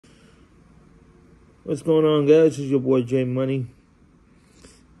What's going on, guys? This is your boy J Money.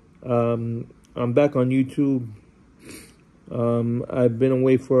 I'm back on YouTube. I've been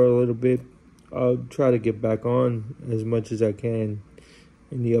away for a little bit. I'll try to get back on as much as I can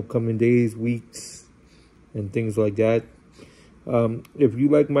in the upcoming days, weeks, and things like that. If you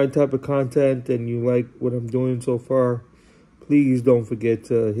like my type of content and you like what I'm doing so far, please don't forget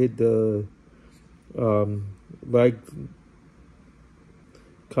to hit the like,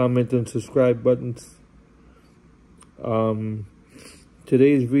 comment, and subscribe buttons.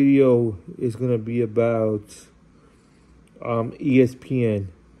 Today's video is going to be about ESPN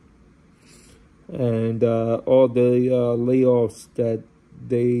and all the layoffs that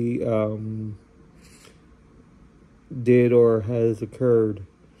they did or has occurred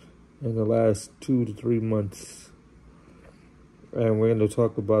in the last 2 to 3 months. And we're going to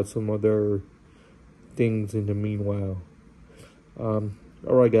talk about some other things in the meanwhile.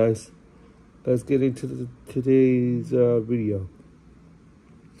 All right, guys, let's get into today's video.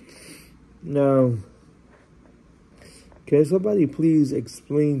 Now, can somebody please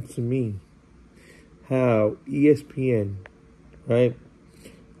explain to me how ESPN, right,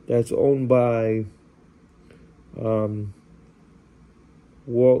 that's owned by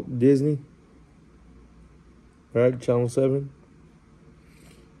Walt Disney, right, Channel 7,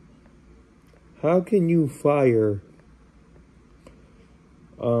 how can you fire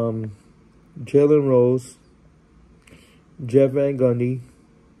Jalen Rose, Jeff Van Gundy,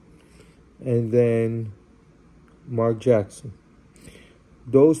 and then Mark Jackson?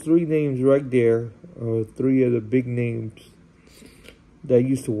 Those three names right there are three of the big names that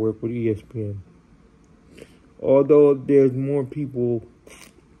used to work with ESPN. Although there's more people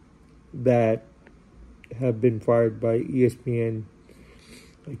that have been fired by ESPN.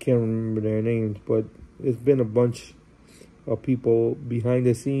 I can't remember their names, but it's been a bunch of people behind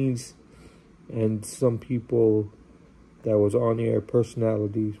the scenes and some people that was on-air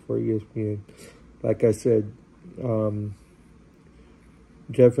personalities for ESPN. Like I said, Jeff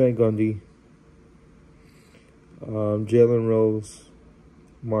Van Gundy, Jalen Rose,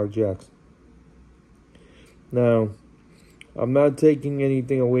 Mark Jackson. Now, I'm not taking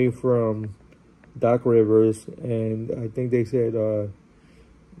anything away from Doc Rivers, and I think they said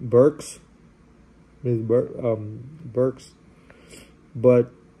Burks, Burks,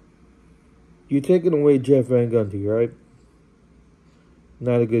 but you're taking away Jeff Van Gundy, right?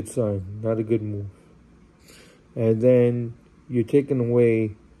 Not a good sign, not a good move. And then you're taking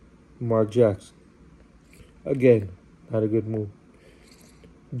away Mark Jackson. Again, not a good move.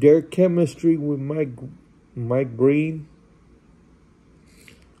 Their chemistry with Mike Breen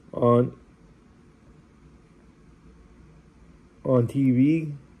on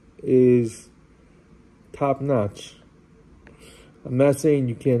TV is top notch. I'm not saying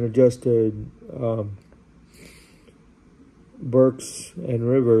you can't adjust to Burks and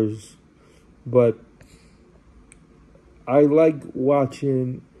Rivers, but I like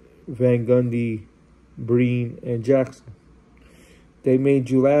watching Van Gundy, Breen, and Jackson. They made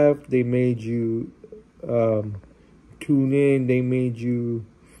you laugh. They made you tune in. They made you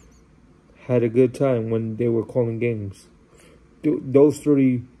had a good time when they were calling games. Those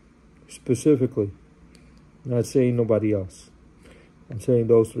three specifically. Not saying nobody else. I'm saying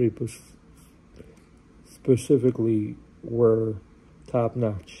those three specifically were top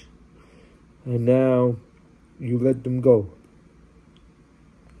notch. And now you let them go.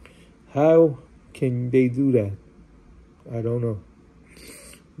 How can they do that? I don't know.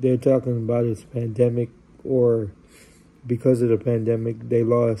 They're talking about it's pandemic, or because of the pandemic, they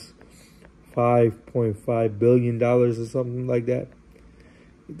lost $5.5 billion or something like that.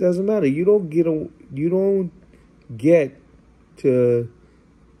 It doesn't matter. You don't get to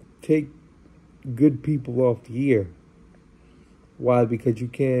take good people off the air. Why? Because you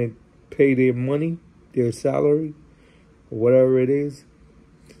can't pay their money, their salary, or whatever it is.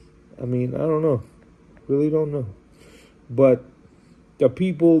 I mean, I don't know. Really don't know. But the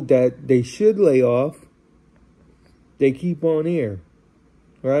people that they should lay off, they keep on air,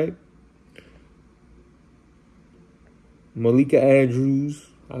 right? Malika Andrews,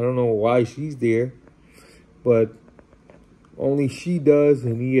 I don't know why she's there, but only she does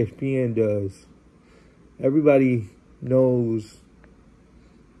and ESPN does. Everybody knows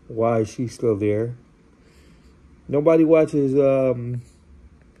why she's still there. Nobody watches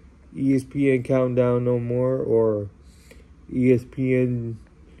ESPN Countdown no more, or ESPN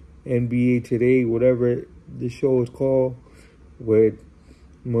NBA Today, whatever the show is called, with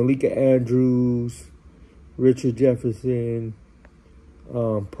Malika Andrews, Richard Jefferson,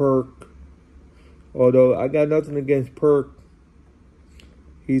 Perk. Although I got nothing against Perk.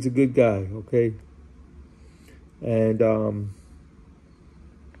 He's a good guy, okay? and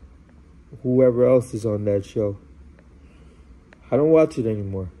whoever else is on that show. I don't watch it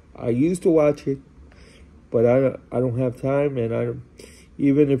anymore. I used to watch it, but I don't have time, and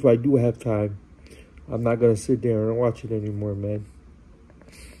even if I do have time, I'm not gonna sit there and watch it anymore, man.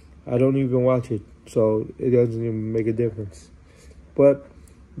 I don't even watch it, so it doesn't even make a difference. But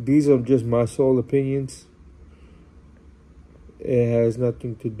these are just my sole opinions. It has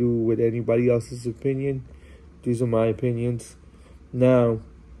nothing to do with anybody else's opinion. These are my opinions. Now,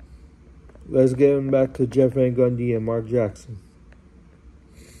 let's get back to Jeff Van Gundy and Mark Jackson.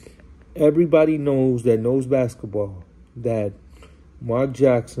 Everybody knows basketball that Mark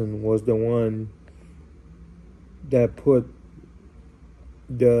Jackson was the one that put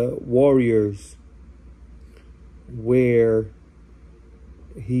the Warriors where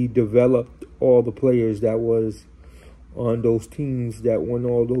he developed all the players that was on those teams that won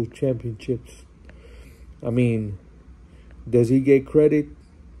all those championships. I mean, does he get credit?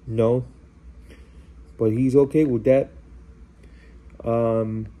 No. But he's okay with that.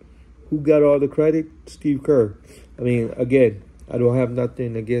 Who got all the credit? Steve Kerr. I mean, again, I don't have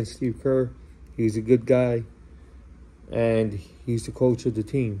nothing against Steve Kerr. He's a good guy, and he's the coach of the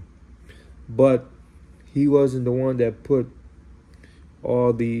team. But he wasn't the one that put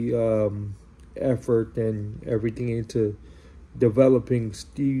all the effort and everything into developing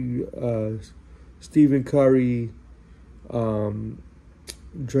Stephen Curry, Draymond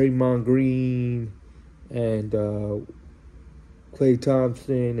Green, and Klay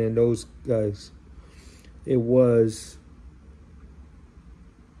Thompson and those guys. It was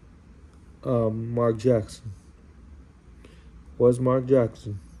Mark Jackson. Mark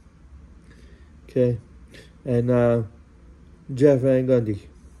Jackson. Okay. And Jeff Van Gundy.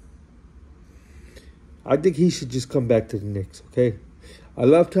 I think he should just come back to the Knicks, okay? I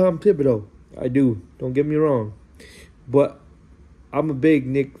love Tom Thibodeau. I do. Don't get me wrong. But I'm a big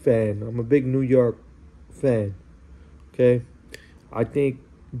Knicks fan. I'm a big New York fan, okay? I think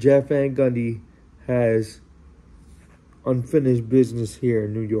Jeff Van Gundy has unfinished business here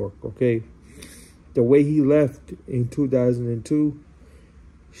in New York, okay? The way he left in 2002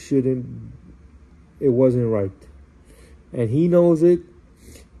 it wasn't right. And he knows it,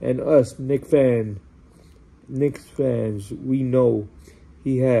 and us Knicks fans, we know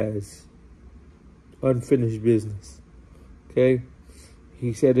he has unfinished business, okay?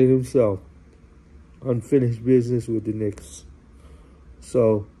 He said it himself, unfinished business with the Knicks.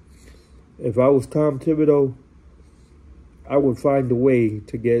 So, if I was Tom Thibodeau, I would find a way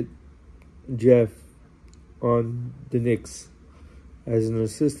to get Jeff on the Knicks as an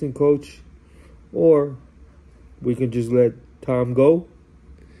assistant coach, or we can just let Tom go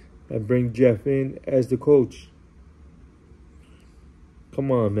and bring Jeff in as the coach.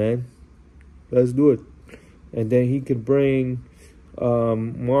 Come on, man. Let's do it. And then he can bring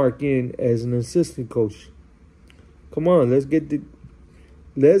Mark in as an assistant coach. Come on, let's get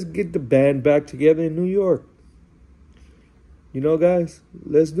the band back together in New York. You know, guys,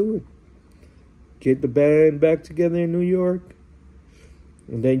 let's do it. Get the band back together in New York.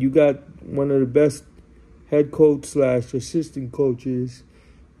 And then you got one of the best head coach / assistant coaches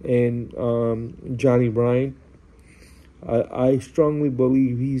in Johnny Bryant. I strongly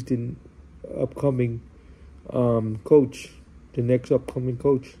believe he's the upcoming coach, the next upcoming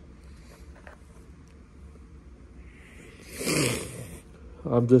coach.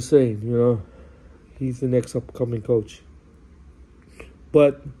 I'm just saying, you know, he's the next upcoming coach.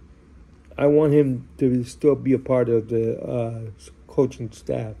 But I want him to still be a part of the coaching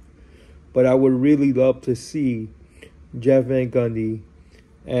staff. But I would really love to see Jeff Van Gundy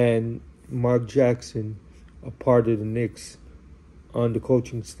and Mark Jackson a part of the Knicks on the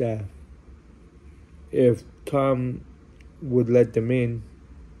coaching staff. If Tom would let them in,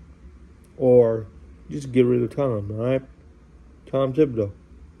 or just get rid of Tom, all right? Tom Thibodeau.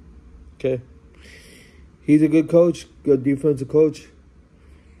 Okay? He's a good coach, good defensive coach,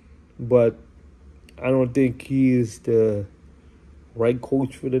 but I don't think he is the right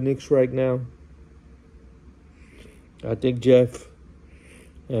coach for the Knicks right now. I think Jeff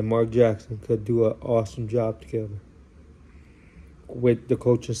and Mark Jackson could do an awesome job together with the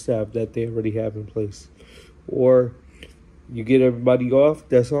coaching staff that they already have in place. Or you get everybody off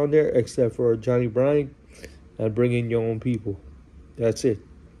that's on there except for Johnny Bryant and bring in your own people. That's it.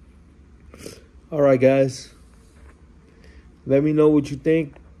 All right, guys. Let me know what you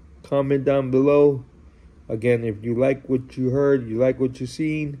think. Comment down below. Again, if you like what you heard, you like what you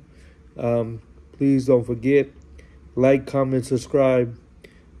seen, please don't forget, like, comment, subscribe,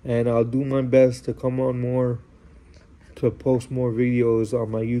 and I'll do my best to come on more, to post more videos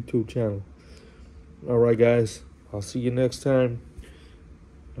on my YouTube channel. All right, guys. I'll see you next time.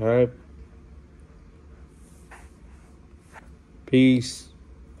 All right. Peace.